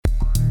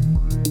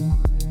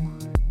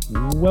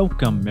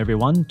Welcome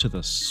everyone to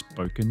the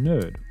Spoken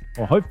Nerd,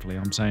 or hopefully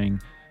I'm saying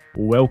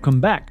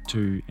welcome back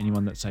to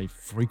anyone that's a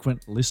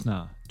frequent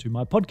listener to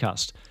my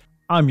podcast.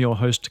 I'm your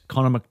host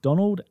Connor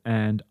McDonald,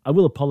 and I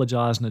will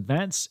apologise in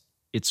advance.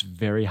 It's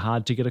very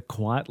hard to get a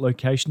quiet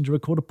location to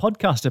record a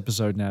podcast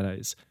episode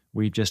nowadays.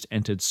 We've just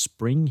entered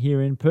spring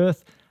here in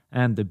Perth,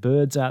 and the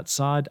birds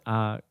outside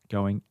are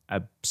going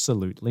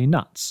absolutely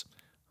nuts.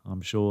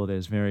 I'm sure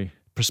there's very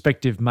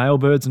prospective male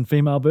birds and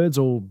female birds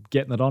all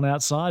getting it on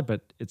outside,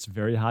 but it's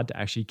very hard to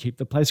actually keep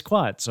the place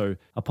quiet. So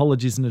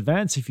apologies in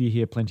advance if you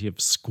hear plenty of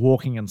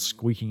squawking and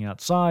squeaking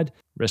outside.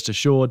 Rest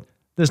assured,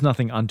 there's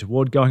nothing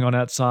untoward going on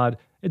outside.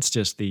 It's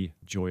just the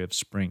joy of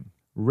spring.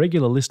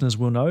 Regular listeners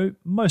will know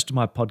most of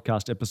my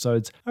podcast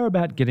episodes are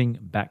about getting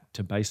back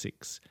to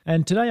basics.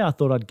 And today I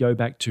thought I'd go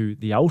back to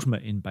the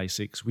ultimate in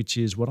basics, which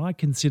is what I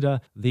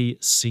consider the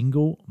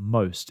single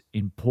most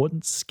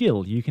important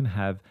skill you can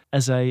have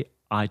as a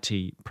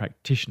IT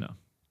practitioner.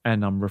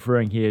 And I'm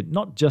referring here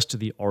not just to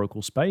the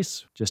Oracle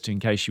space, just in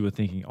case you were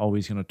thinking, oh,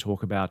 he's going to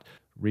talk about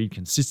read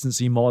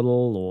consistency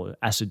model or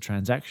ACID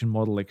transaction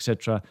model,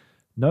 etc.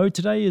 No,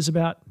 today is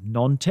about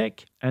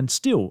non-tech and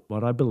still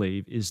what I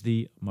believe is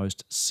the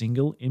most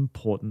single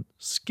important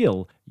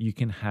skill you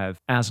can have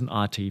as an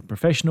IT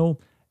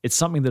professional. It's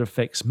something that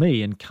affects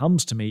me and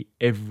comes to me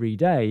every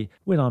day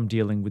when I'm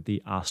dealing with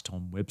the Ask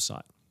Tom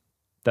website.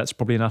 That's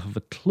probably enough of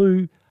a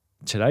clue.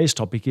 Today's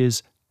topic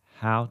is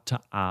how to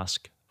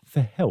ask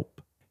for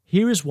help.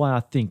 Here is why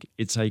I think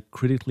it's a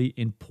critically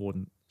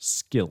important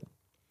skill.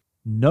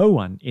 No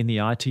one in the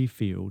IT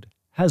field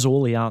has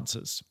all the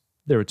answers.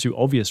 There are two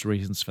obvious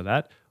reasons for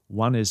that.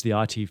 One is the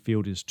IT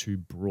field is too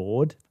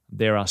broad.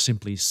 There are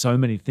simply so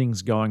many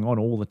things going on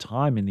all the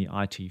time in the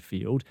IT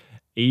field,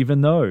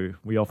 even though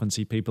we often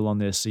see people on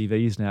their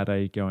CVs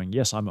nowadays going,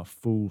 yes, I'm a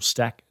full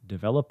stack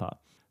developer.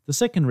 The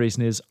second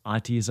reason is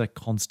IT is a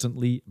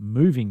constantly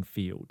moving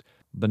field.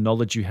 The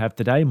knowledge you have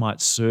today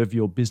might serve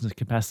your business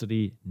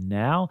capacity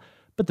now,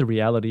 but the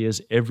reality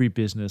is every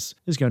business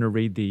is going to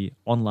read the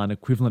online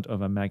equivalent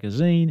of a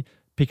magazine,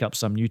 pick up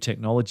some new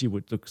technology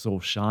which looks all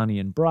shiny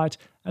and bright,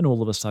 and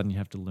all of a sudden you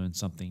have to learn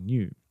something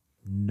new.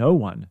 No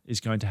one is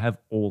going to have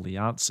all the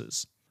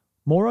answers.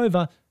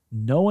 Moreover,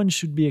 no one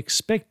should be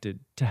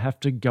expected to have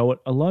to go it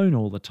alone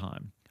all the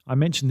time. I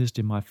mentioned this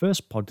in my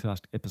first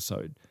podcast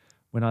episode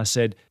when I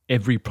said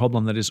every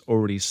problem that is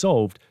already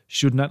solved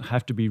should not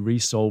have to be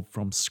resolved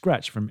from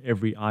scratch from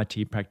every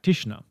IT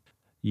practitioner.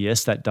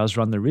 Yes, that does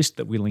run the risk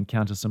that we'll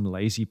encounter some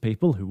lazy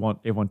people who want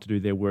everyone to do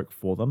their work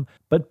for them,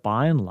 but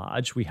by and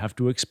large, we have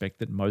to expect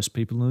that most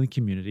people in the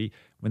community,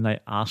 when they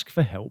ask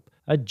for help,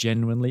 are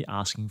genuinely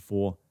asking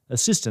for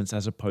assistance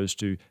as opposed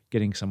to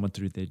getting someone to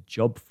do their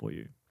job for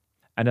you.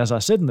 And as I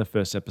said in the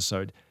first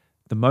episode,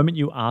 the moment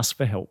you ask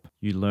for help,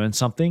 you learn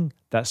something.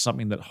 That's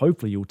something that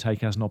hopefully you'll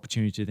take as an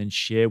opportunity to then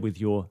share with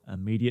your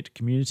immediate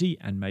community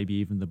and maybe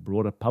even the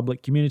broader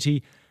public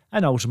community,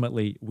 and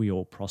ultimately we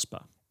all prosper.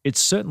 It's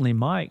certainly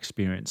my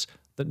experience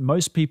that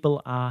most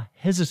people are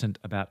hesitant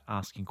about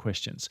asking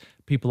questions.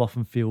 People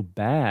often feel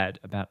bad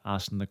about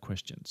asking the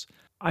questions.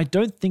 I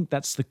don't think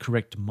that's the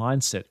correct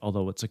mindset,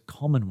 although it's a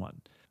common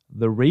one.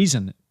 The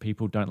reason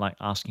people don't like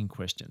asking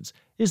questions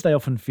is they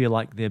often feel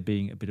like they're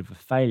being a bit of a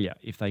failure.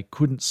 If they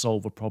couldn't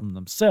solve a problem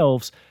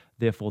themselves,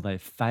 therefore they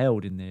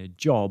failed in their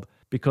job,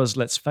 because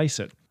let's face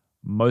it,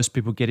 most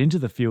people get into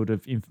the field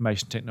of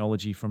information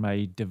technology from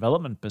a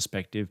development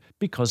perspective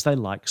because they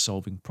like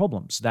solving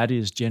problems. That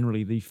is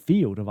generally the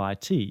field of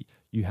IT.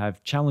 You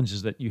have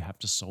challenges that you have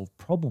to solve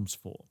problems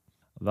for.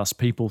 Thus,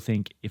 people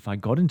think if I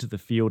got into the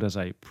field as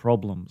a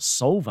problem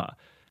solver,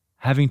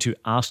 having to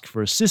ask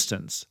for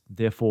assistance,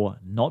 therefore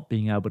not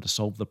being able to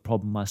solve the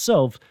problem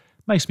myself,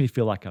 makes me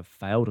feel like I've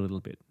failed a little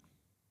bit.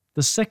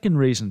 The second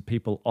reason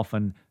people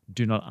often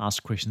do not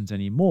ask questions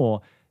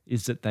anymore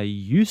is that they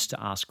used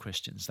to ask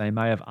questions. They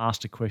may have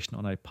asked a question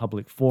on a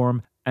public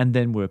forum and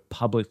then were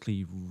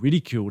publicly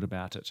ridiculed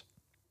about it.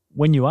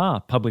 When you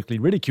are publicly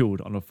ridiculed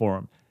on a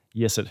forum,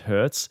 yes, it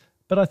hurts,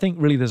 but I think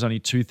really there's only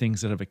two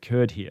things that have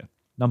occurred here.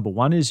 Number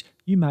one is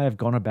you may have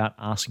gone about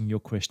asking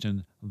your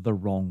question the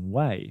wrong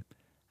way.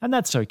 And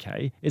that's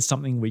okay. It's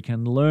something we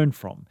can learn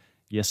from.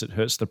 Yes, it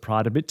hurts the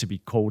pride a bit to be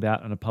called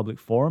out in a public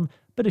forum,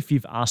 but if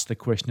you've asked the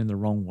question in the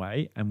wrong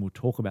way, and we'll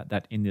talk about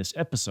that in this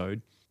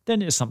episode,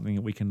 then it's something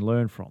that we can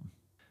learn from.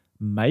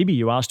 Maybe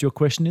you asked your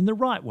question in the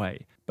right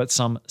way, but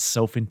some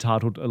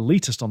self-entitled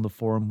elitist on the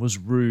forum was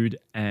rude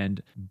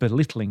and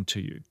belittling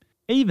to you.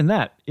 Even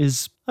that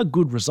is a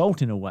good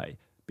result in a way,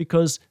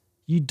 because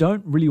you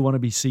don't really want to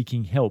be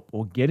seeking help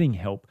or getting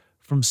help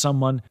from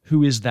someone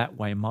who is that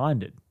way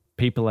minded.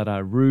 People that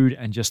are rude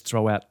and just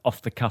throw out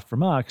off-the-cuff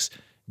remarks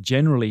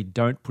generally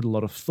don't put a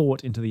lot of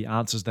thought into the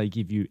answers they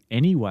give you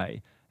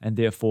anyway, and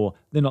therefore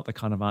they're not the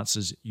kind of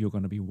answers you're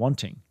going to be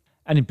wanting.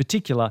 And in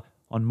particular,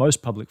 on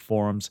most public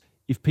forums,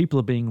 if people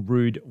are being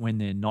rude when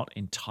they're not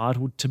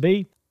entitled to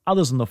be,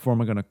 others on the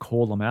forum are going to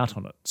call them out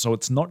on it. So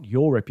it's not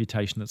your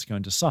reputation that's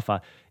going to suffer,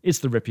 it's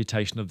the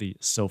reputation of the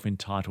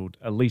self-entitled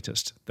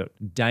elitist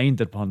that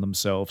deigned upon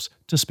themselves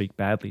to speak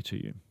badly to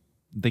you.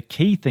 The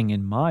key thing,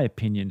 in my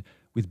opinion,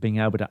 with being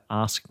able to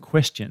ask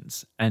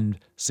questions and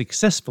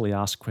successfully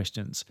ask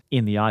questions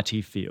in the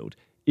IT field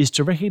is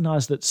to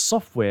recognize that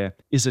software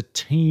is a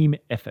team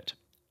effort.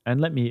 And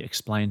let me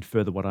explain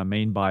further what I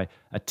mean by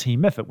a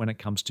team effort when it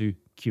comes to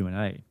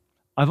Q&A.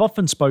 I've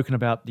often spoken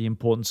about the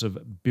importance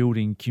of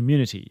building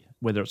community,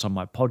 whether it's on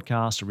my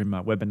podcast or in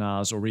my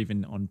webinars or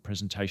even on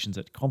presentations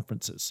at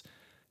conferences.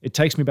 It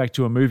takes me back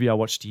to a movie I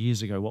watched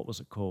years ago. What was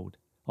it called?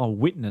 Oh,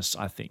 Witness,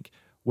 I think,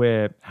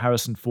 where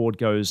Harrison Ford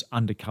goes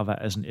undercover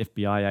as an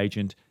FBI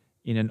agent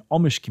in an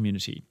Amish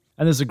community.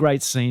 And there's a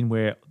great scene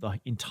where the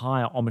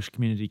entire Amish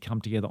community come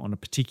together on a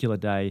particular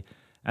day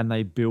and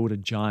they build a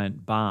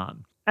giant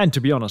barn. And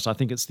to be honest, I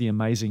think it's the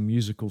amazing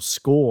musical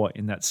score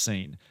in that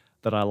scene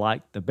that I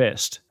like the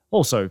best.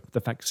 Also, the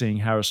fact seeing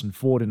Harrison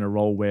Ford in a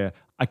role where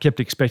I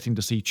kept expecting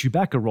to see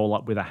Chewbacca roll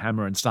up with a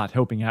hammer and start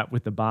helping out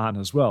with the barn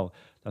as well.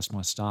 That's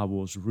my Star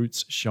Wars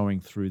roots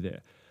showing through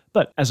there.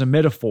 But as a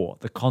metaphor,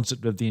 the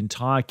concept of the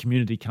entire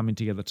community coming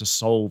together to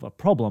solve a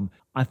problem,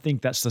 I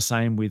think that's the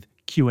same with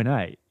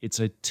Q&A.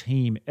 It's a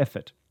team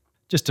effort.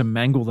 Just to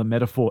mangle the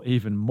metaphor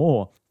even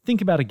more,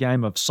 think about a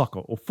game of soccer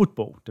or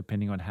football,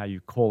 depending on how you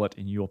call it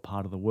in your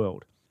part of the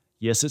world.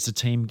 Yes, it's a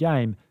team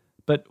game,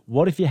 but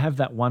what if you have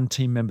that one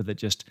team member that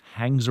just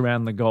hangs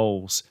around the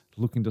goals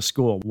looking to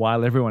score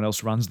while everyone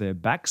else runs their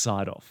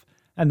backside off?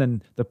 And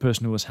then the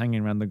person who was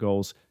hanging around the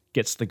goals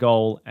gets the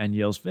goal and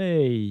yells,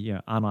 "Hey,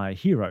 aren't I a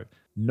hero?"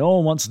 No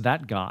one wants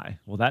that guy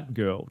or that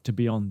girl to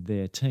be on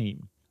their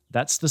team.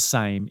 That's the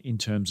same in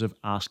terms of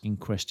asking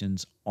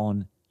questions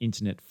on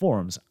internet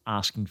forums,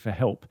 asking for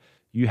help.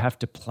 You have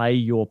to play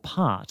your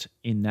part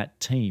in that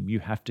team. You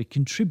have to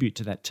contribute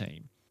to that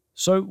team.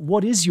 So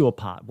what is your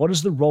part? What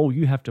is the role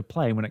you have to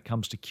play when it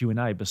comes to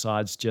Q&A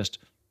besides just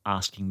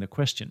asking the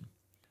question?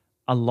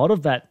 A lot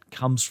of that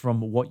comes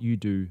from what you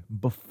do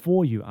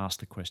before you ask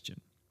the question.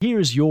 Here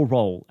is your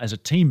role as a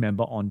team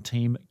member on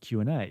Team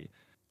Q&A.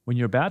 When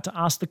you're about to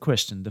ask the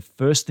question, the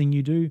first thing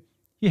you do,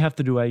 you have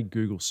to do a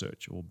Google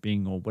search or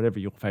Bing or whatever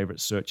your favorite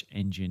search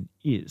engine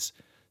is.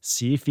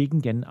 See if you can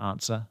get an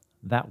answer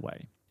that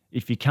way.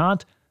 If you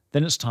can't,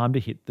 then it's time to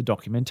hit the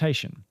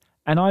documentation.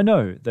 And I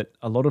know that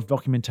a lot of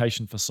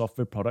documentation for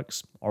software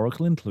products,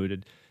 Oracle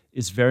included,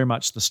 is very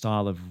much the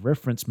style of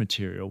reference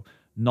material,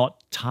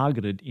 not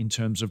targeted in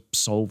terms of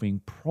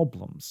solving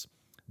problems.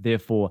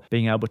 Therefore,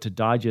 being able to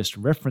digest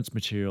reference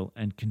material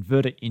and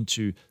convert it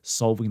into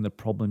solving the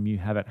problem you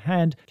have at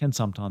hand can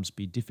sometimes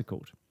be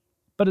difficult.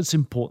 But it's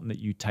important that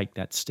you take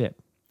that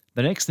step.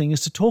 The next thing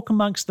is to talk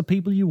amongst the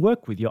people you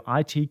work with, your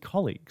IT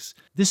colleagues.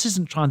 This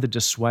isn't trying to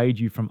dissuade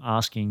you from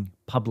asking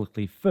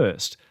publicly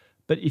first,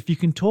 but if you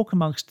can talk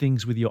amongst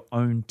things with your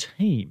own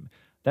team,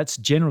 that's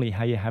generally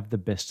how you have the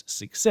best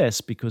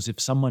success, because if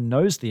someone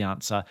knows the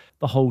answer,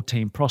 the whole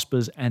team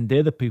prospers and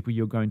they're the people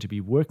you're going to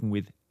be working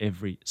with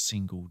every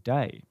single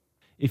day.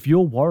 If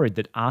you're worried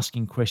that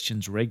asking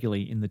questions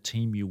regularly in the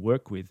team you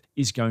work with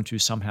is going to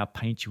somehow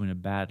paint you in a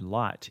bad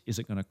light, is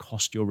it going to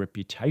cost your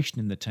reputation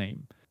in the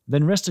team,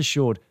 then rest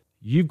assured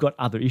you've got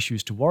other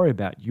issues to worry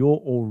about. You're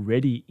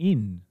already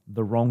in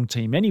the wrong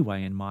team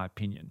anyway, in my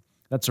opinion.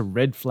 That's a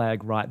red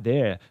flag right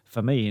there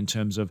for me in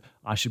terms of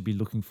I should be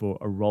looking for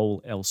a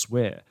role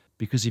elsewhere.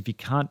 Because if you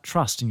can't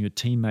trust in your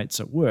teammates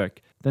at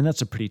work, then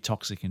that's a pretty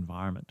toxic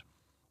environment.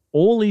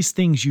 All these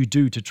things you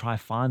do to try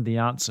find the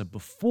answer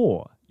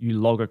before you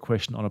log a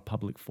question on a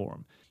public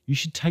forum. You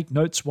should take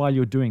notes while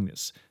you're doing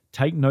this.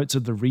 Take notes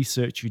of the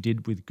research you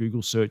did with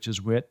Google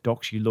searches, what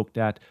docs you looked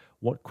at,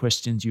 what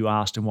questions you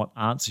asked, and what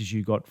answers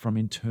you got from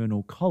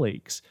internal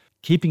colleagues.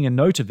 Keeping a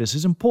note of this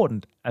is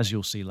important, as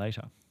you'll see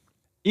later.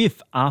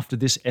 If, after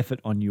this effort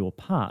on your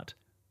part,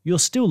 you're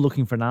still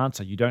looking for an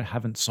answer, you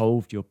haven't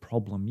solved your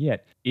problem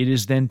yet, it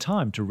is then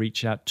time to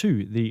reach out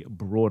to the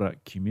broader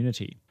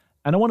community.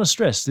 And I want to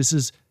stress, this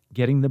is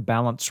getting the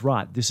balance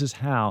right. This is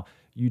how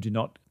you do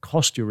not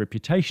cost your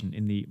reputation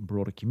in the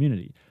broader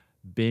community.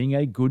 Being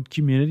a good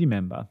community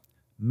member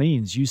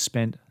means you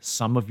spent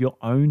some of your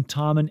own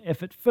time and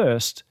effort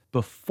first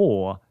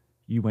before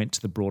you went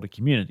to the broader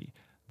community.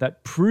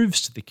 That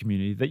proves to the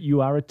community that you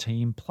are a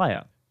team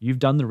player. You've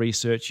done the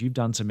research, you've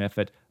done some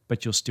effort,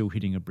 but you're still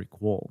hitting a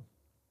brick wall.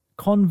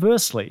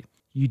 Conversely,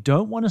 you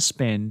don't want to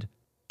spend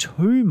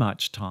too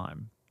much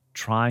time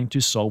trying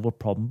to solve a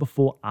problem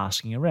before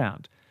asking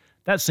around.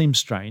 That seems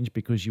strange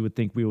because you would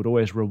think we would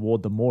always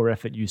reward the more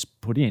effort you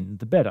put in,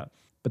 the better.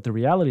 But the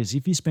reality is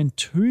if you spend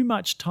too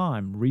much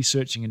time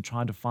researching and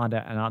trying to find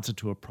out an answer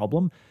to a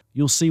problem,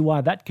 you'll see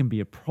why that can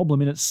be a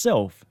problem in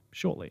itself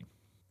shortly.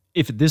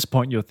 If at this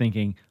point you're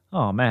thinking,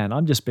 oh man,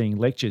 I'm just being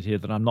lectured here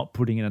that I'm not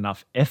putting in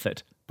enough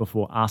effort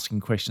before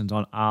asking questions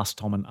on Ask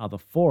Tom and other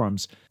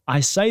forums, I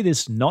say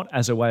this not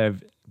as a way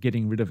of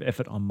getting rid of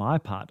effort on my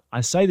part.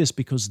 I say this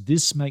because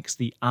this makes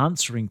the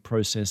answering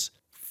process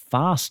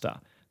faster.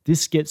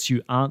 This gets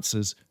you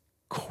answers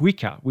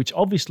quicker, which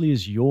obviously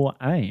is your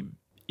aim.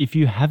 If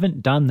you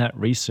haven't done that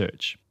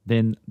research,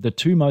 then the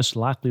two most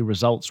likely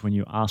results when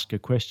you ask a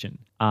question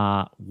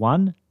are,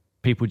 one,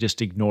 people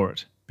just ignore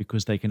it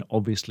because they can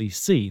obviously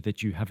see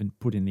that you haven't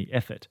put in the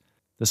effort.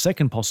 The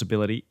second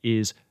possibility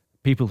is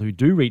People who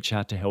do reach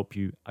out to help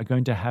you are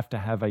going to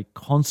have a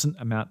constant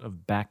amount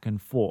of back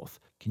and forth.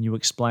 Can you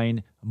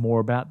explain more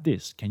about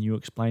this? Can you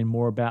explain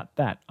more about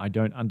that? I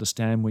don't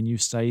understand when you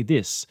say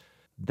this.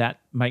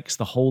 That makes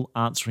the whole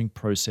answering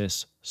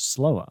process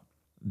slower.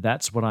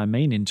 That's what I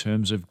mean in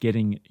terms of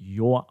getting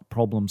your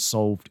problem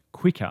solved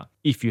quicker.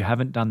 If you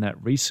haven't done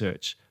that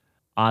research,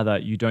 either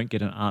you don't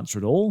get an answer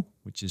at all,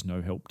 which is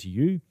no help to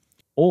you,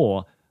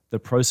 or the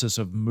process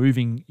of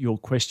moving your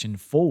question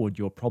forward,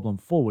 your problem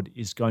forward,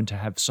 is going to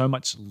have so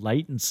much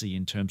latency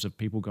in terms of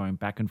people going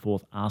back and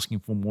forth asking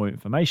for more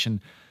information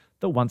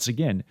that once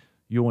again,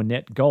 your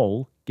net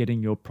goal,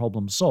 getting your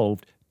problem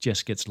solved,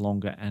 just gets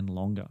longer and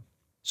longer.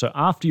 So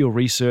after your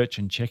research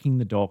and checking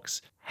the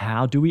docs,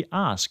 how do we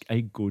ask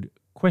a good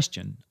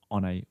question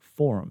on a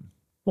forum?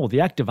 Well,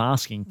 the act of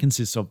asking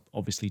consists of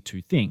obviously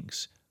two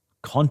things: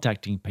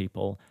 contacting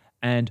people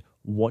and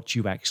what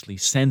you actually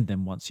send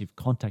them once you've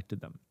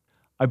contacted them.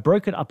 I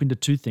broke it up into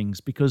two things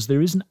because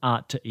there is an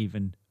art to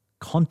even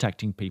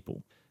contacting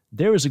people.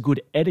 There is a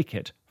good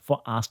etiquette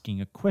for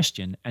asking a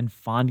question and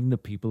finding the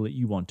people that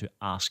you want to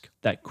ask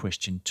that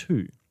question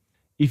to.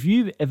 If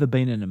you've ever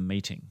been in a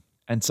meeting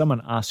and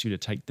someone asks you to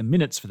take the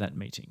minutes for that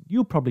meeting,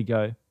 you'll probably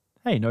go,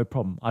 hey, no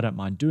problem, I don't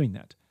mind doing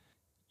that.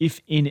 If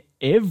in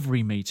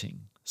every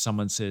meeting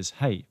someone says,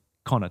 hey,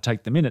 Connor,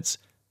 take the minutes,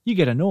 you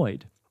get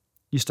annoyed.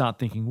 You start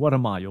thinking, what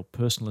am I, your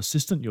personal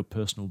assistant, your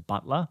personal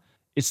butler?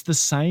 It's the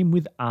same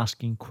with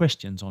asking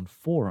questions on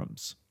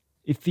forums.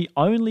 If the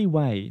only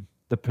way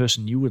the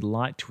person you would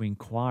like to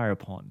inquire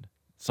upon,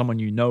 someone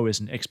you know is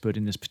an expert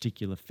in this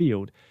particular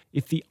field,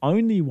 if the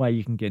only way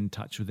you can get in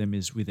touch with them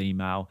is with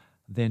email,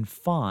 then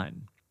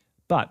fine.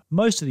 But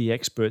most of the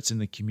experts in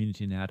the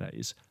community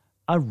nowadays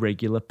are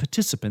regular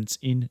participants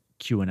in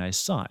Q&A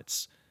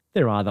sites.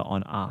 They're either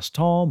on Ask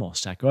Tom or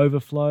Stack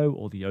Overflow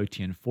or the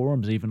OTN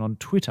forums, even on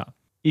Twitter.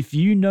 If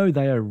you know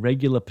they are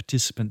regular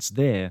participants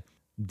there,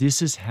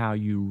 this is how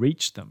you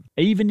reach them,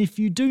 even if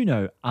you do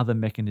know other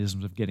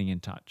mechanisms of getting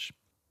in touch.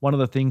 One of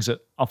the things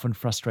that often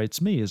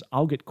frustrates me is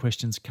I'll get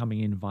questions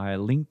coming in via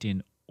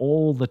LinkedIn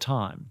all the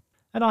time.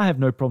 And I have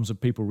no problems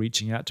with people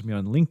reaching out to me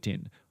on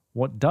LinkedIn.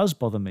 What does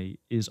bother me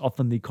is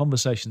often the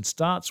conversation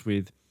starts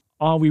with,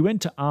 oh, we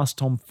went to Ask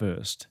Tom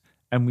first,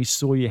 and we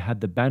saw you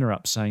had the banner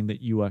up saying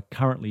that you are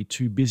currently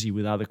too busy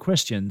with other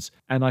questions,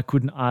 and I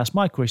couldn't ask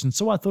my question,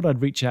 so I thought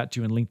I'd reach out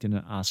to you on LinkedIn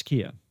and ask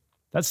here.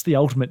 That's the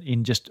ultimate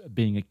in just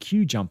being a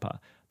queue jumper.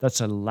 That's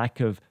a lack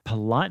of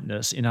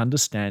politeness in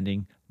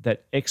understanding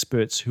that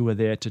experts who are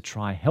there to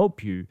try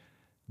help you,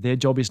 their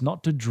job is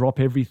not to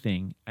drop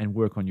everything and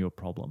work on your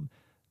problem.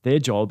 Their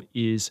job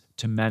is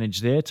to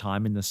manage their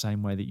time in the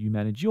same way that you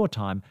manage your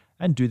time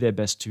and do their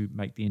best to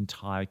make the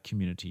entire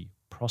community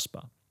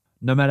prosper.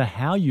 No matter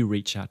how you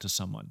reach out to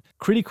someone,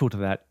 critical to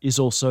that is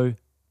also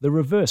the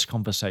reverse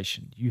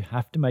conversation. You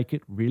have to make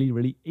it really,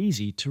 really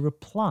easy to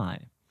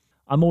reply.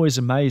 I'm always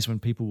amazed when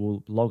people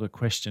will log a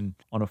question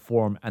on a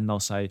forum and they'll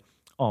say,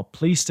 oh,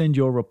 please send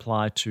your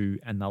reply to,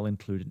 and they'll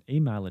include an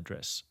email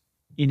address.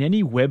 In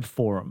any web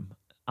forum,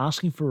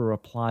 asking for a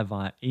reply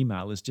via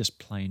email is just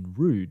plain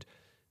rude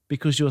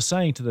because you're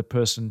saying to the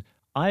person,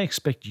 I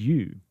expect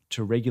you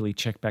to regularly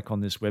check back on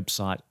this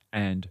website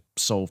and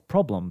solve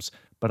problems,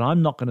 but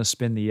I'm not going to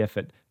spend the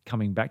effort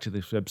coming back to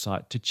this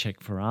website to check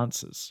for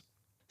answers.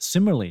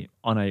 Similarly,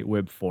 on a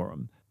web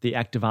forum, the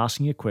act of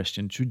asking a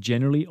question should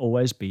generally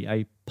always be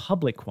a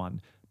public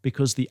one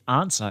because the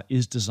answer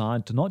is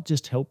designed to not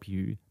just help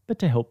you, but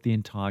to help the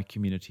entire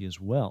community as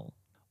well.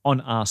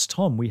 On Ask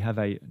Tom, we have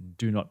a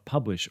do not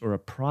publish or a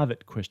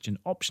private question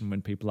option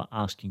when people are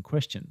asking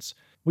questions.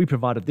 We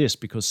provided this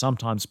because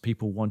sometimes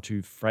people want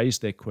to phrase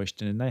their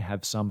question and they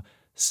have some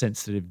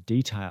sensitive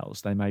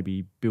details. They may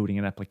be building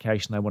an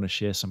application, they want to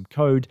share some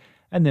code,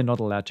 and they're not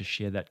allowed to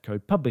share that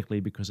code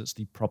publicly because it's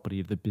the property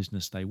of the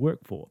business they work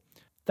for.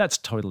 That's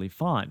totally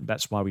fine.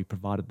 That's why we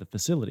provided the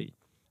facility.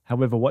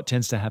 However, what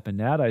tends to happen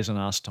nowadays on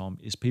Ask Tom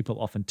is people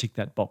often tick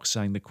that box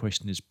saying the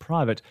question is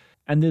private,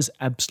 and there's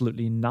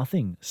absolutely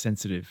nothing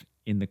sensitive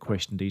in the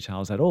question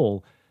details at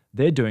all.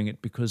 They're doing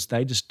it because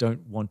they just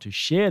don't want to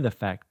share the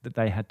fact that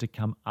they had to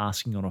come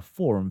asking on a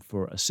forum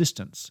for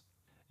assistance.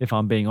 If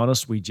I'm being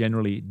honest, we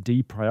generally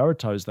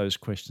deprioritize those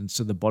questions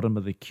to the bottom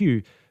of the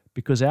queue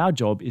because our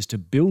job is to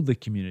build the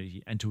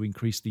community and to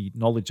increase the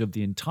knowledge of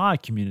the entire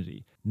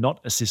community,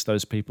 not assist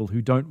those people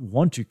who don't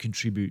want to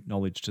contribute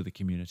knowledge to the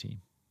community.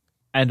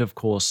 And of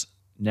course,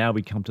 now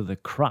we come to the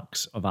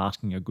crux of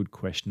asking a good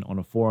question on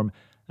a forum,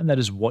 and that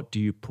is, what do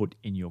you put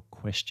in your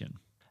question?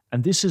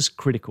 And this is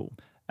critical.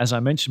 As I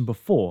mentioned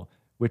before,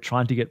 we're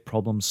trying to get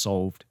problems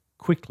solved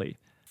quickly.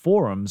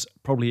 Forums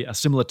probably are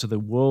similar to the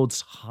world's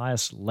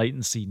highest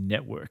latency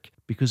network,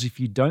 because if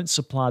you don't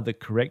supply the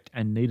correct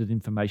and needed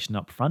information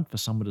up front for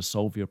someone to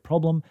solve your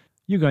problem,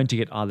 you're going to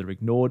get either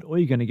ignored or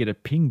you're going to get a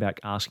ping back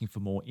asking for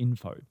more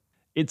info.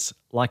 It's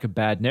like a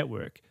bad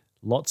network.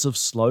 Lots of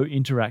slow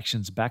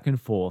interactions back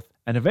and forth,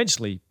 and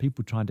eventually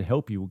people trying to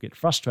help you will get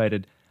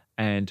frustrated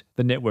and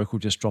the network will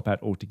just drop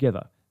out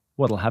altogether.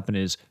 What'll happen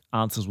is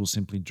answers will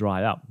simply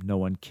dry up. No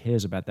one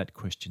cares about that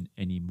question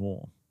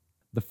anymore.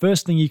 The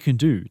first thing you can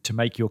do to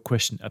make your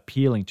question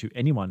appealing to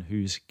anyone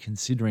who's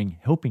considering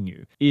helping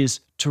you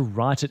is to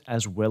write it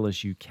as well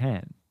as you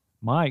can.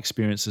 My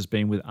experience has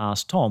been with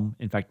Ask Tom,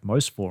 in fact,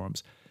 most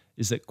forums,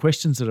 is that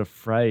questions that are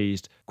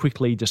phrased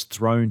quickly, just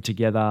thrown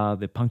together,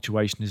 the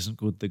punctuation isn't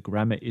good, the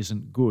grammar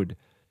isn't good,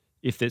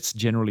 if it's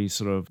generally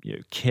sort of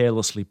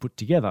carelessly put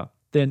together,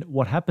 then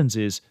what happens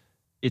is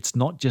it's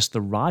not just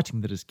the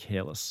writing that is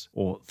careless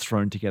or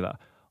thrown together.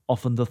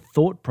 Often the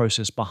thought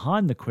process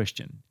behind the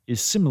question is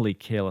similarly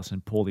careless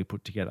and poorly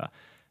put together,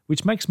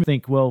 which makes me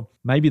think, well,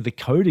 maybe the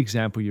code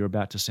example you're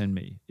about to send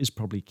me is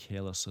probably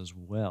careless as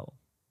well.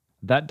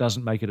 That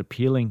doesn't make it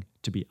appealing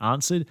to be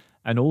answered,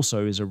 and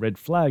also is a red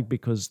flag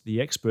because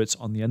the experts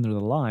on the end of the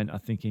line are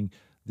thinking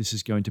this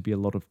is going to be a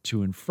lot of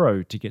to and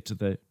fro to get to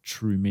the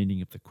true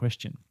meaning of the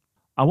question.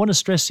 I want to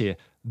stress here,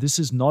 this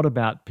is not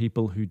about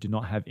people who do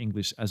not have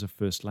English as a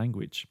first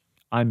language.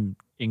 I'm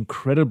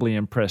incredibly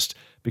impressed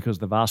because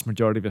the vast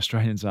majority of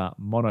Australians are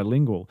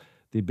monolingual.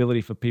 The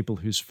ability for people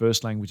whose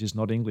first language is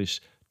not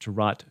English to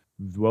write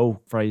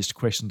well-phrased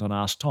questions on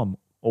Ask Tom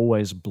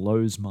always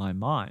blows my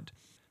mind.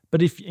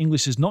 But if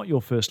English is not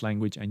your first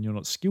language and you're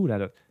not skilled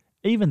at it,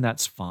 even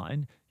that's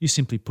fine. You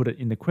simply put it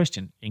in the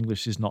question,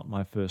 English is not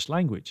my first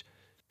language.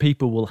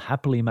 People will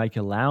happily make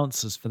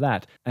allowances for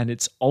that, and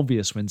it's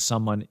obvious when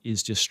someone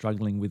is just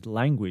struggling with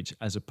language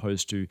as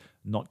opposed to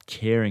not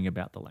caring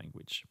about the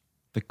language.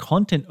 The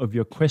content of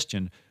your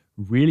question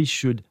really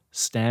should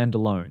stand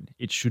alone.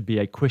 It should be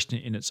a question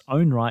in its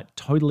own right,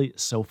 totally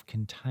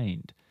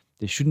self-contained.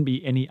 There shouldn't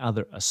be any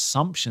other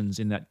assumptions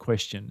in that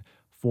question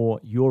for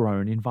your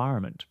own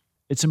environment.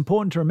 It's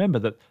important to remember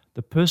that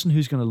the person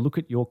who's going to look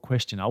at your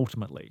question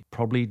ultimately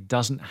probably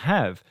doesn't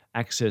have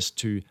access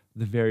to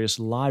the various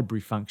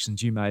library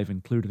functions you may have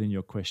included in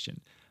your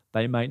question.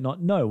 They may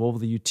not know all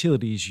the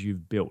utilities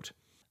you've built.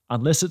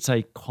 Unless it's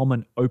a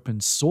common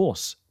open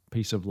source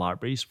piece of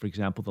libraries, for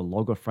example, the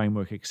Logger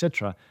framework,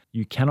 etc.,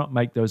 you cannot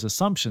make those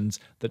assumptions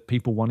that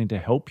people wanting to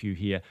help you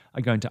here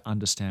are going to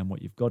understand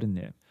what you've got in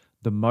there.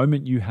 The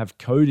moment you have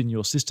code in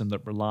your system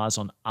that relies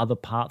on other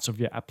parts of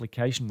your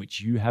application which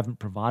you haven't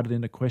provided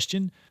in a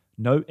question,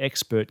 no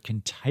expert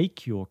can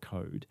take your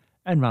code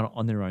and run it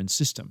on their own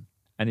system.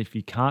 And if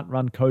you can't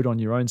run code on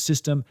your own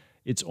system,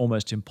 it's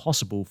almost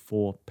impossible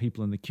for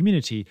people in the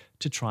community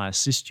to try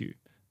assist you.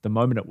 The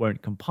moment it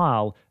won't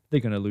compile,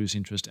 they're going to lose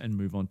interest and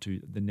move on to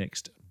the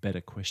next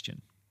better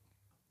question.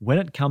 When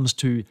it comes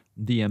to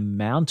the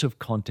amount of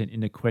content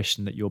in a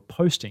question that you're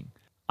posting,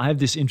 I have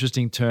this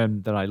interesting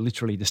term that I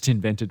literally just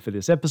invented for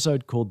this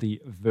episode called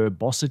the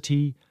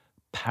verbosity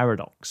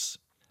paradox.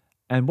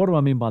 And what do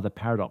I mean by the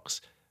paradox?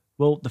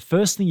 Well, the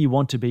first thing you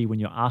want to be when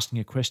you're asking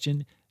a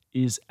question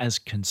is as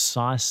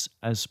concise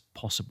as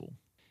possible.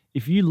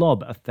 If you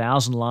lob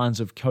 1,000 lines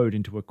of code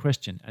into a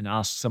question and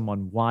ask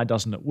someone why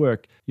doesn't it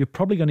work, you're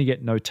probably going to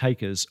get no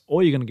takers,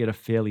 or you're going to get a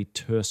fairly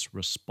terse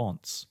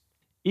response.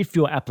 If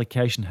your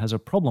application has a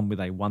problem with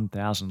a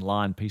 1,000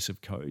 line piece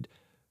of code,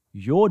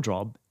 your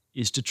job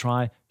is to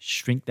try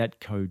shrink that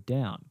code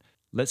down.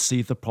 Let's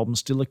see if the problem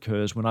still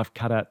occurs when I've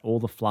cut out all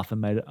the fluff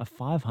and made it a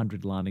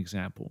 500 line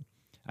example,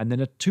 and then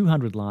a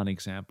 200 line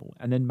example,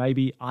 and then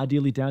maybe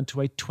ideally down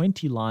to a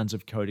 20 lines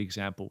of code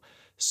example,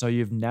 so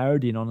you've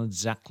narrowed in on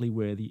exactly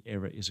where the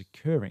error is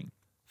occurring.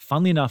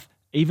 Funnily enough,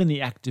 even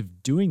the act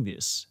of doing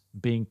this,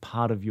 being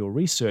part of your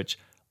research,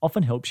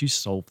 often helps you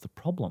solve the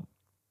problem.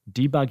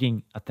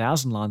 Debugging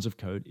 1,000 lines of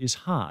code is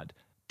hard.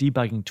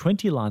 Debugging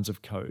 20 lines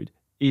of code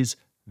is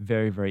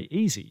very, very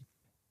easy.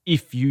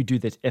 If you do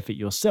that effort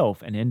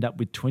yourself and end up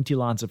with 20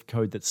 lines of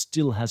code that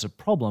still has a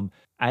problem,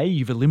 A,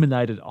 you've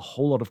eliminated a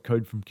whole lot of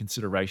code from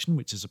consideration,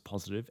 which is a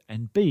positive,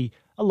 and B,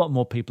 a lot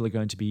more people are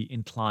going to be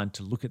inclined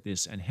to look at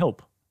this and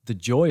help. The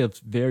joy of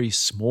very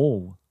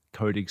small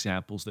code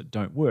examples that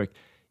don't work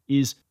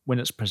is when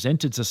it's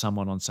presented to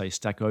someone on, say,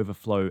 Stack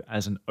Overflow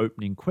as an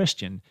opening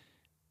question,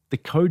 the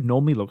code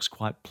normally looks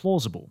quite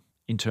plausible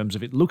in terms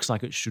of it looks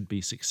like it should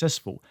be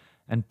successful.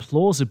 And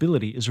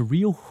plausibility is a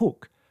real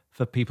hook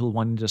for people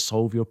wanting to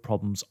solve your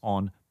problems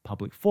on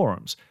public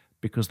forums,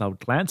 because they'll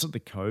glance at the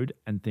code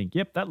and think,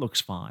 yep, that looks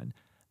fine.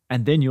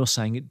 And then you're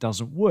saying it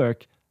doesn't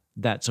work.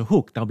 That's a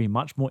hook. They'll be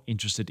much more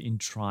interested in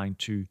trying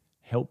to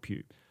help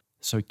you.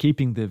 So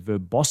keeping the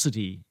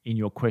verbosity in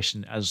your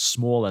question as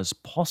small as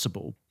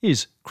possible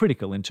is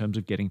critical in terms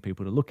of getting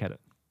people to look at it.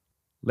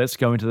 Let's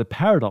go into the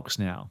paradox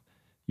now.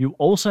 You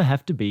also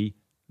have to be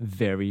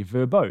very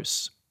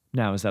verbose.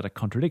 Now, is that a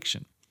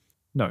contradiction?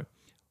 No.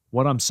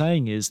 What I'm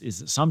saying is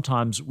that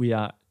sometimes we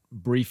are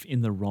brief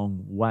in the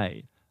wrong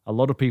way. A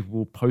lot of people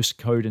will post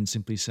code and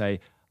simply say,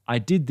 I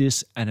did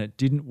this and it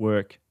didn't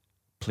work,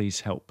 please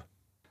help.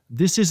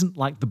 This isn't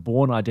like the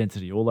Bourne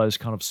Identity, all those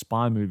kind of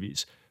spy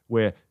movies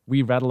where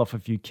we rattle off a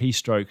few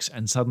keystrokes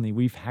and suddenly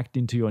we've hacked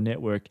into your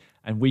network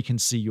and we can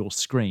see your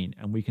screen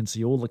and we can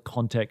see all the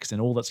context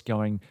and all that's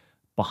going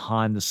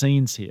behind the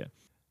scenes here.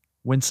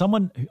 When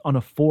someone on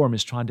a forum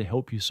is trying to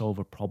help you solve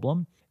a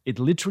problem, it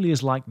literally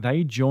is like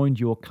they joined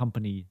your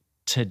company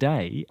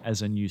today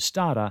as a new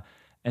starter,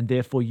 and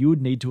therefore you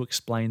would need to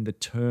explain the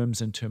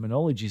terms and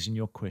terminologies in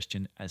your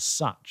question as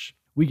such.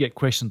 We get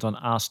questions on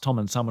Ask Tom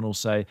and someone will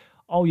say,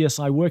 oh yes,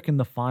 I work in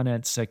the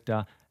finance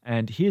sector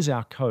and here's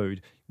our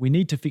code. We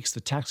need to fix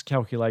the tax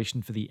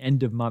calculation for the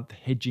end of month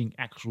hedging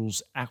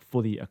actuals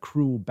for the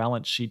accrual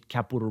balance sheet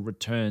capital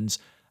returns.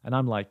 And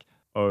I'm like,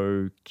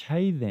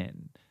 okay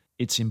then.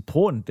 It's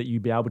important that you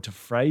be able to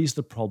phrase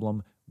the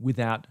problem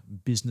without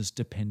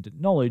business-dependent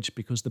knowledge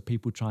because the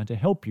people trying to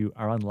help you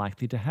are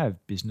unlikely to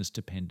have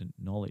business-dependent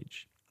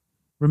knowledge.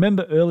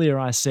 Remember earlier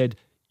I said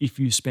if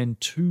you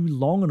spend too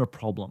long on a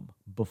problem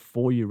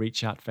before you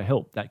reach out for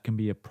help, that can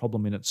be a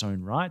problem in its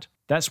own right.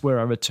 That's where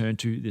I return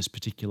to this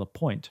particular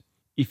point.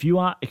 If you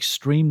are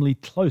extremely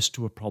close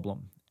to a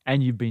problem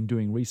and you've been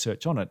doing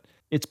research on it,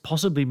 it's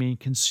possibly been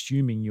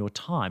consuming your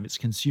time. It's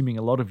consuming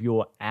a lot of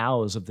your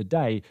hours of the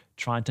day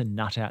trying to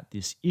nut out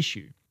this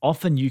issue.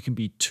 Often you can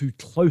be too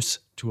close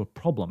to a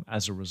problem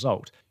as a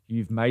result.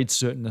 You've made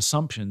certain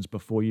assumptions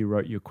before you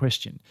wrote your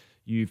question.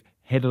 You've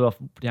headed off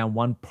down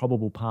one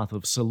probable path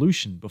of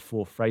solution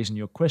before phrasing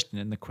your question,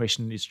 and the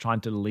question is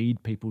trying to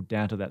lead people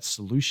down to that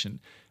solution,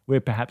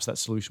 where perhaps that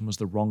solution was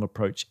the wrong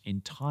approach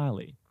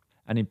entirely.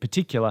 And in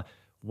particular,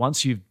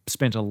 once you've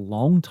spent a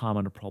long time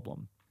on a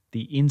problem,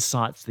 the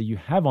insights that you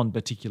have on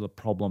particular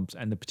problems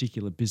and the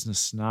particular business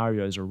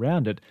scenarios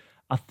around it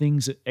are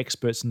things that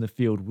experts in the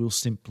field will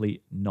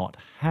simply not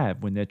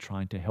have when they're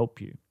trying to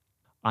help you.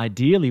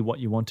 Ideally, what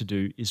you want to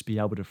do is be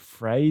able to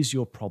phrase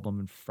your problem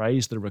and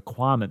phrase the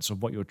requirements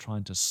of what you're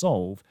trying to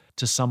solve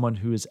to someone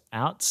who is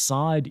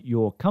outside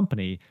your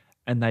company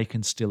and they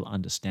can still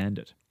understand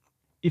it.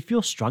 If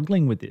you're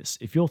struggling with this,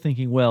 if you're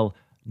thinking, well,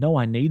 no,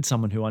 I need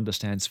someone who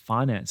understands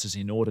finances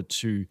in order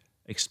to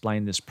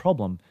explain this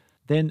problem,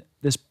 then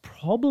there's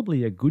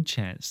probably a good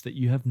chance that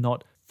you have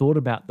not thought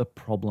about the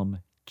problem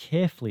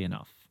carefully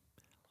enough.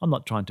 I'm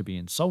not trying to be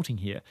insulting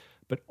here,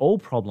 but all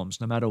problems,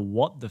 no matter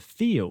what the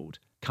field,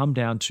 come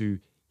down to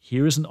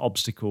here is an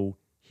obstacle,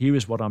 here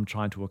is what I'm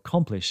trying to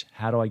accomplish,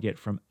 how do I get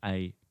from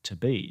A to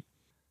B?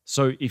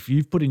 So if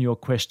you've put in your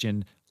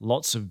question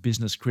lots of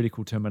business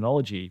critical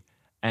terminology,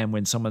 and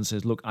when someone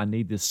says, look, I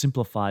need this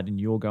simplified, and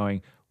you're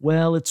going,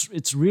 well,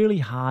 it's really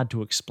hard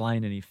to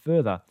explain any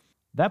further,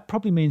 that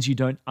probably means you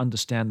don't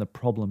understand the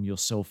problem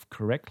yourself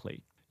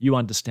correctly. You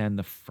understand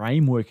the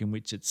framework in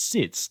which it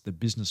sits, the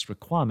business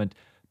requirement,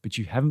 but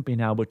you haven't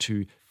been able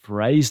to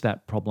phrase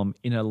that problem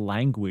in a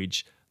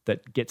language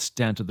that gets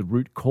down to the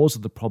root cause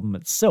of the problem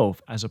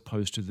itself as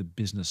opposed to the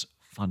business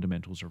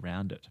fundamentals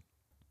around it.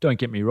 Don't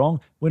get me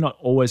wrong, we're not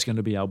always going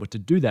to be able to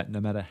do that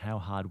no matter how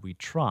hard we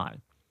try.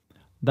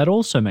 That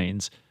also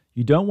means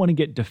you don't want to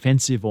get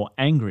defensive or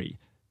angry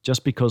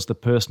just because the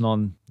person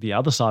on the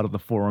other side of the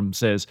forum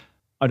says,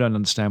 I don't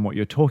understand what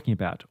you're talking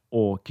about,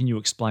 or can you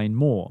explain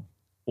more,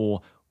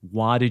 or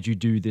why did you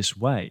do this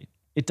way?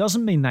 It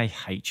doesn't mean they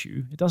hate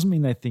you. It doesn't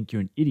mean they think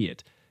you're an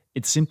idiot.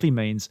 It simply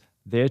means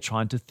they're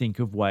trying to think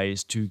of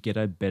ways to get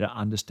a better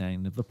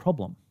understanding of the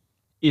problem.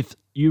 If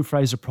you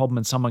phrase a problem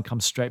and someone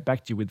comes straight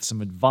back to you with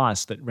some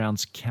advice that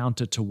rounds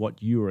counter to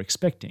what you were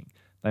expecting,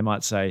 they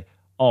might say,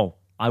 oh,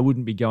 I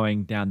wouldn't be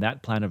going down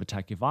that plan of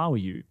attack if I were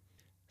you.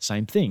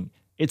 Same thing.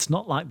 It's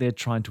not like they're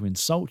trying to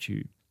insult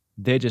you.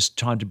 They're just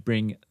trying to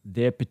bring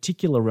their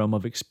particular realm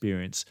of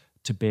experience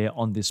to bear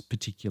on this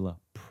particular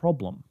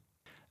problem.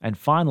 And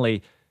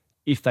finally,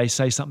 if they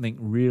say something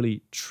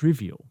really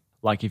trivial,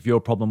 like if your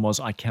problem was,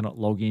 I cannot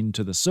log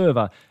into the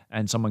server,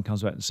 and someone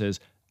comes back and says,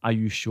 are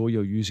you sure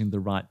you're using the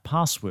right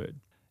password?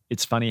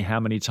 It's funny how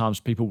many times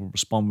people will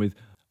respond with,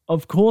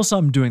 of course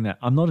I'm doing that.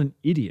 I'm not an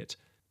idiot.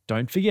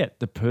 Don't forget,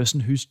 the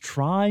person who's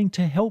trying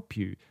to help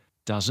you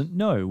doesn't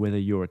know whether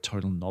you're a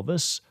total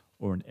novice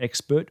or an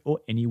expert or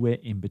anywhere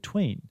in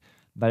between.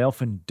 They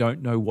often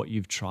don't know what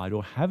you've tried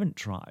or haven't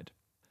tried.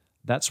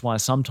 That's why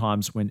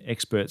sometimes when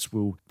experts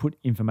will put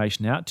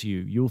information out to you,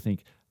 you'll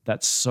think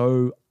that's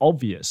so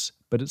obvious,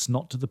 but it's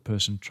not to the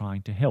person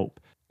trying to help.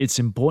 It's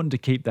important to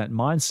keep that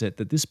mindset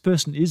that this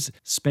person is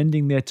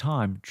spending their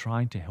time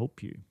trying to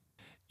help you.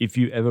 If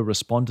you ever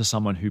respond to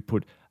someone who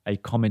put a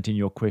comment in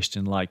your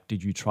question like,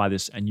 did you try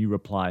this? And you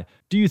reply,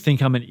 do you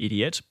think I'm an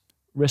idiot?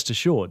 Rest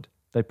assured,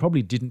 they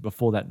probably didn't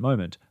before that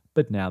moment,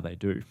 but now they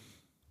do.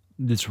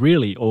 This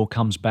really all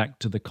comes back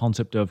to the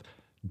concept of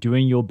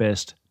doing your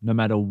best, no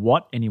matter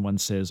what anyone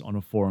says on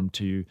a forum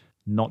to you,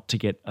 not to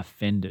get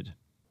offended.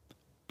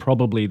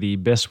 Probably the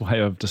best way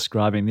of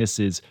describing this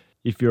is,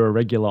 if you're a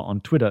regular on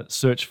Twitter,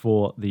 search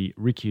for the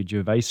Ricky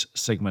Gervais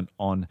segment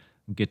on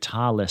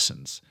guitar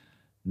lessons.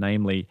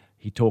 Namely,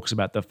 he talks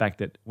about the fact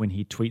that when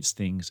he tweets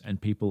things and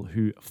people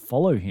who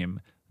follow him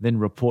then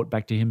report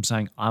back to him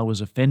saying, I was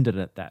offended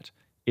at that.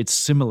 It's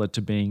similar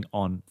to being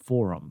on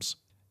forums.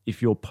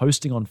 If you're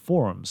posting on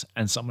forums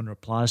and someone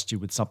replies to you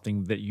with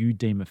something that you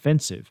deem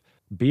offensive,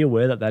 be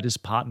aware that that is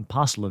part and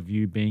parcel of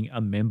you being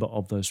a member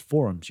of those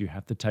forums. You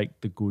have to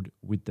take the good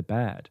with the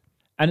bad.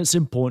 And it's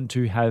important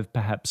to have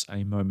perhaps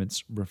a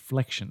moment's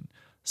reflection.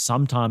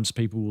 Sometimes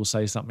people will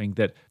say something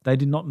that they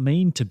did not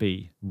mean to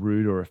be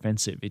rude or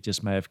offensive. It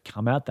just may have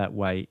come out that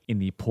way in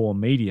the poor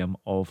medium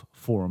of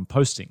forum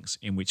postings,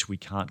 in which we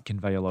can't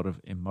convey a lot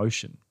of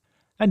emotion.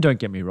 And don't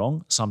get me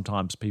wrong,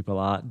 sometimes people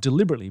are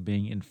deliberately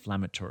being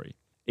inflammatory.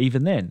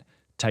 Even then,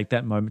 take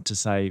that moment to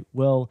say,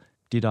 well,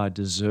 did I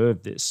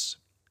deserve this?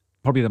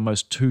 Probably the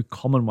most two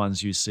common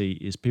ones you see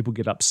is people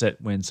get upset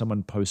when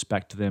someone posts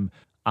back to them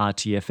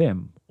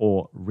RTFM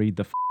or read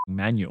the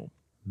manual.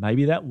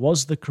 Maybe that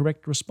was the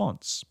correct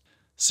response.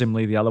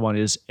 Similarly, the other one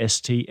is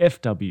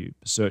STFW,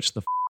 search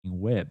the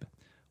web.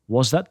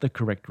 Was that the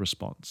correct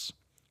response?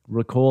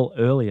 Recall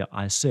earlier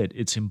I said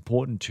it's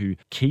important to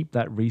keep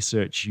that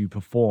research you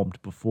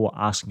performed before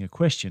asking a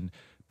question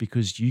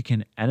because you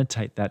can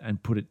annotate that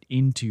and put it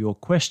into your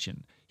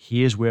question.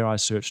 Here's where I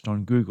searched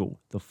on Google.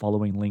 The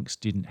following links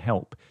didn't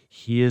help.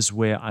 Here's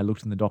where I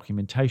looked in the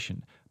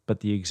documentation, but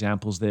the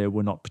examples there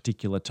were not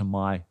particular to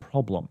my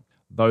problem.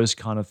 Those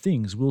kind of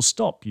things will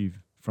stop you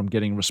from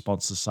getting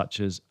responses such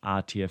as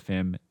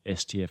RTFM,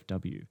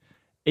 STFW.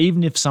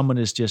 Even if someone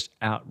is just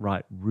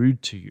outright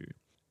rude to you,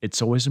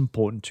 it's always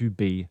important to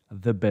be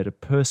the better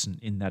person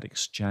in that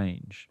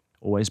exchange.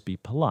 Always be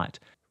polite.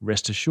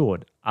 Rest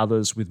assured,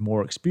 others with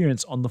more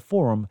experience on the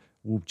forum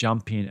will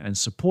jump in and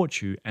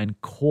support you and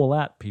call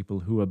out people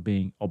who are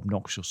being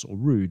obnoxious or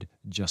rude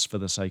just for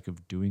the sake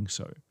of doing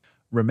so.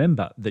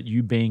 Remember that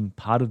you being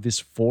part of this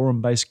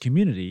forum-based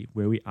community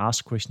where we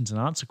ask questions and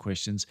answer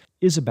questions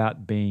is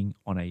about being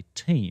on a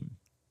team.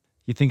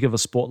 You think of a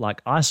sport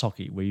like ice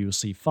hockey where you'll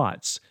see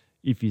fights.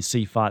 If you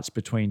see fights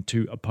between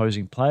two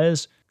opposing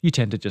players, you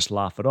tend to just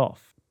laugh it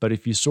off. But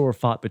if you saw a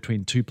fight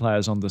between two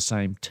players on the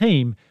same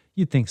team,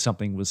 you'd think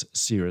something was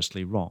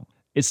seriously wrong.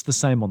 It's the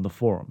same on the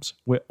forums.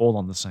 We're all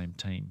on the same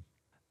team.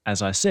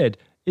 As I said,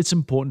 it's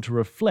important to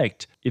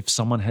reflect if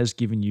someone has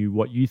given you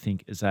what you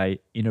think is an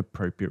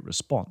inappropriate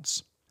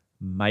response.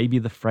 Maybe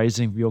the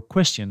phrasing of your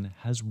question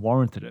has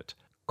warranted it.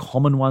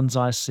 Common ones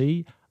I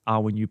see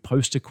are when you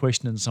post a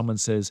question and someone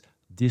says,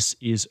 "This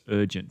is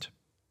urgent."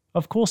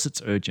 Of course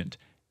it's urgent.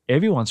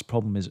 Everyone's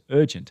problem is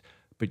urgent,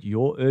 but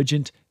your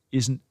urgent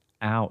isn't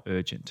our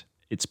urgent.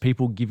 It's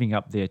people giving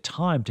up their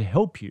time to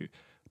help you.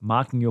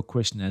 Marking your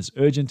question as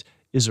urgent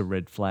is a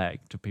red flag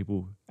to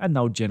people, and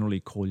they'll generally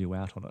call you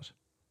out on it.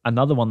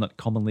 Another one that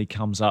commonly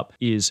comes up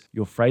is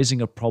you're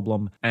phrasing a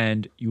problem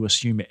and you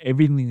assume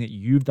everything that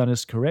you've done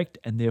is correct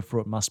and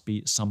therefore it must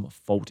be some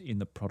fault in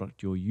the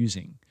product you're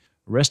using.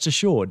 Rest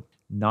assured,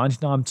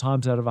 99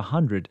 times out of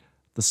 100,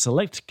 the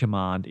select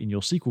command in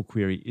your SQL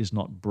query is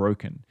not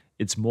broken.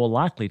 It's more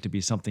likely to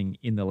be something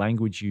in the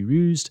language you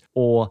used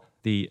or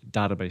the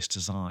database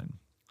design.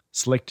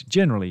 Select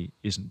generally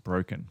isn't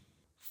broken.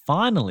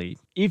 Finally,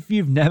 if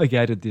you've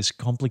navigated this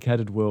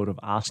complicated world of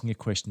asking a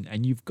question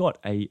and you've got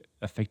an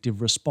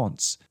effective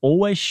response,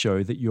 always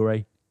show that you're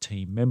a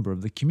team member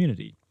of the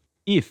community.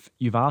 If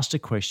you've asked a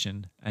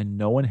question and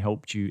no one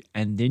helped you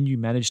and then you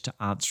managed to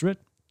answer it,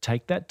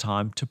 take that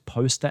time to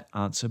post that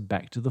answer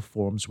back to the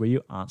forums where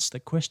you answered the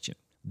question.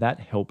 That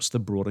helps the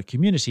broader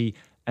community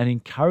and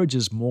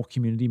encourages more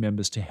community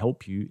members to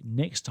help you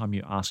next time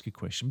you ask a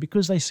question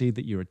because they see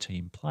that you're a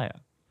team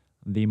player.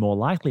 The more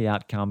likely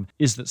outcome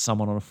is that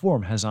someone on a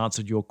forum has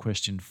answered your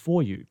question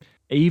for you.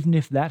 Even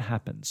if that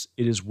happens,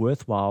 it is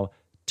worthwhile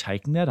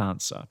taking that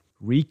answer,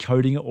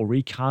 recoding it or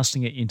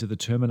recasting it into the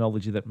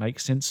terminology that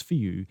makes sense for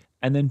you,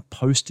 and then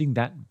posting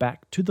that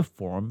back to the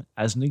forum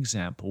as an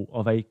example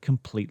of a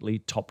completely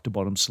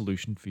top-to-bottom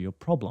solution for your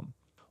problem.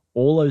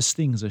 All those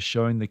things are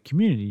showing the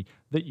community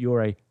that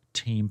you're a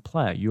team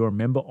player. You're a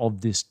member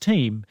of this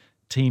team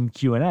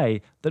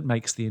Q&A, that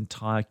makes the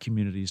entire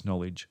community's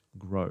knowledge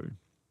grow.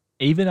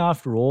 Even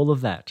after all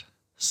of that,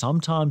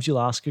 sometimes you'll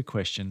ask a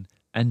question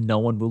and no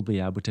one will be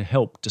able to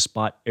help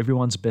despite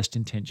everyone's best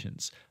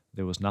intentions.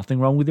 There was nothing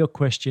wrong with your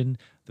question.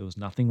 There was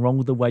nothing wrong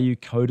with the way you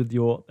coded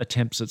your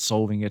attempts at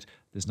solving it.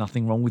 There's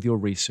nothing wrong with your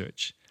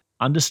research.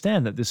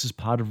 Understand that this is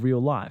part of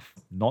real life.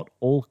 Not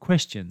all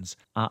questions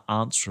are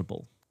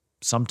answerable.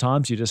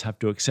 Sometimes you just have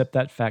to accept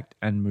that fact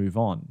and move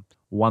on.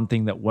 One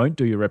thing that won't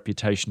do your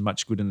reputation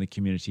much good in the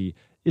community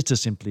is to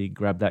simply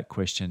grab that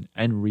question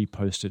and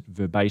repost it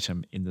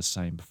verbatim in the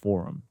same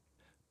forum.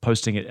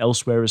 Posting it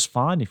elsewhere is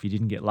fine if you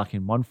didn't get luck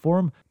in one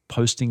forum.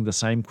 Posting the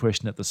same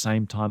question at the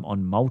same time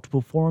on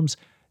multiple forums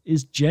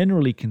is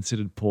generally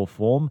considered poor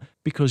form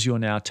because you're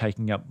now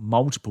taking up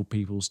multiple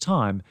people's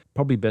time.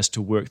 Probably best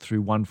to work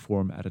through one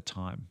forum at a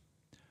time.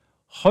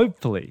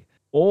 Hopefully,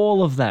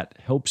 all of that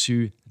helps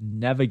you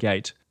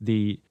navigate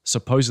the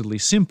supposedly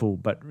simple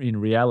but in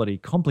reality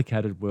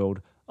complicated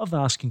world of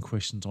asking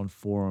questions on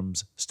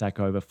forums, Stack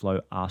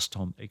Overflow, Ask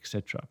Tom,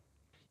 etc.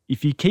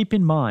 If you keep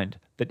in mind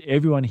that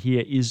everyone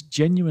here is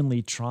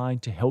genuinely trying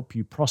to help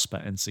you prosper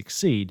and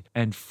succeed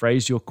and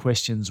phrase your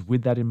questions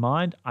with that in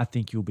mind, I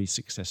think you'll be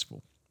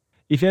successful.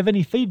 If you have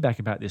any feedback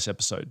about this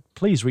episode,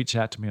 please reach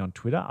out to me on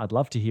Twitter. I'd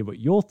love to hear what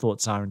your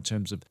thoughts are in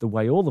terms of the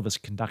way all of us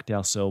conduct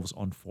ourselves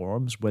on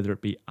forums, whether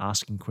it be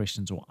asking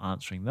questions or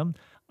answering them.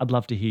 I'd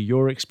love to hear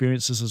your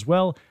experiences as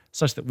well,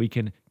 such that we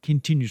can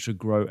continue to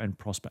grow and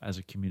prosper as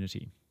a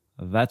community.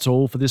 That's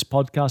all for this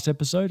podcast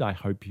episode. I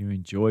hope you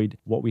enjoyed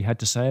what we had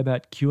to say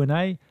about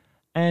Q&A,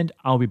 and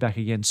I'll be back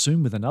again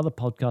soon with another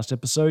podcast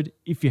episode.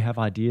 If you have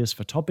ideas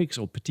for topics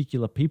or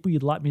particular people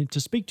you'd like me to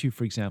speak to,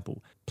 for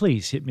example,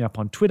 please hit me up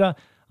on Twitter.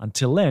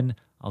 Until then,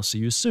 I'll see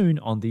you soon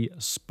on the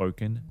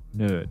Spoken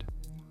Nerd.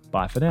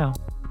 Bye for now.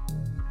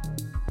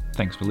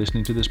 Thanks for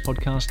listening to this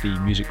podcast. The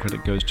music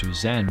credit goes to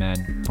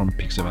Zanman from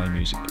Pixabay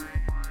Music.